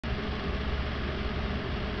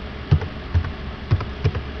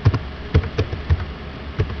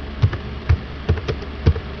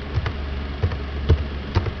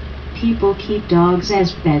People keep dogs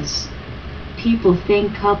as pets. People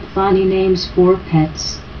think up funny names for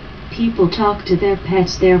pets. People talk to their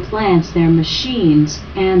pets, their plants, their machines,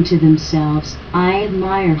 and to themselves. I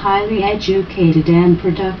admire highly educated and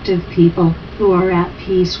productive people who are at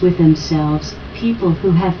peace with themselves. People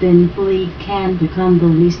who have been bullied can become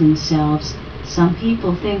bullies themselves. Some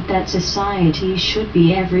people think that society should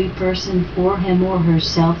be every person for him or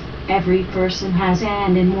herself. Every person has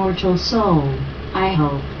an immortal soul. I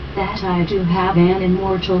hope that I do have an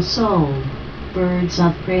immortal soul. Birds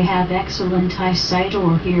of prey have excellent eyesight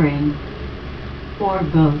or hearing, or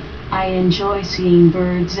both. I enjoy seeing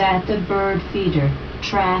birds at the bird feeder.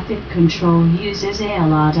 Traffic control uses a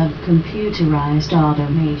lot of computerized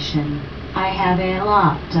automation. I have a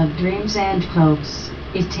lot of dreams and hopes.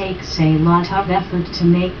 It takes a lot of effort to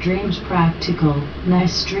make dreams practical.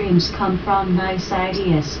 Nice dreams come from nice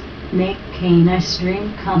ideas. Make a nice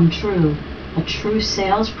dream come true. A true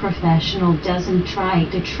sales professional doesn't try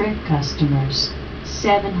to trick customers.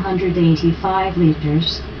 785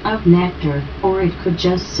 liters of nectar, or it could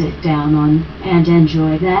just sit down on and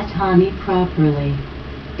enjoy that honey properly.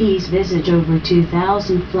 Bees visit over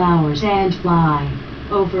 2,000 flowers and fly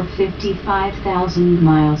over 55,000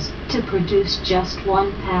 miles to produce just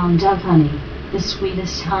 1 pound of honey. The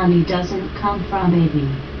sweetest honey doesn't come from a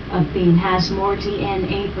bee. A bee has more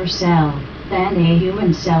DNA per cell than a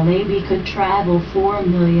human cell. A bee could travel 4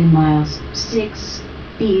 million miles. 6.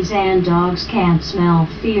 Bees and dogs can't smell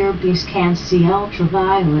fear. Bees can't see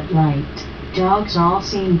ultraviolet light. Dogs all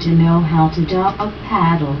seem to know how to dog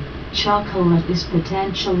paddle. Chocolate is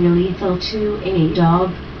potentially lethal to a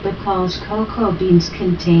dog because cocoa beans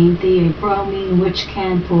contain theobromine, which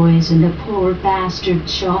can poison a poor bastard.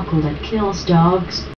 Chocolate kills dogs.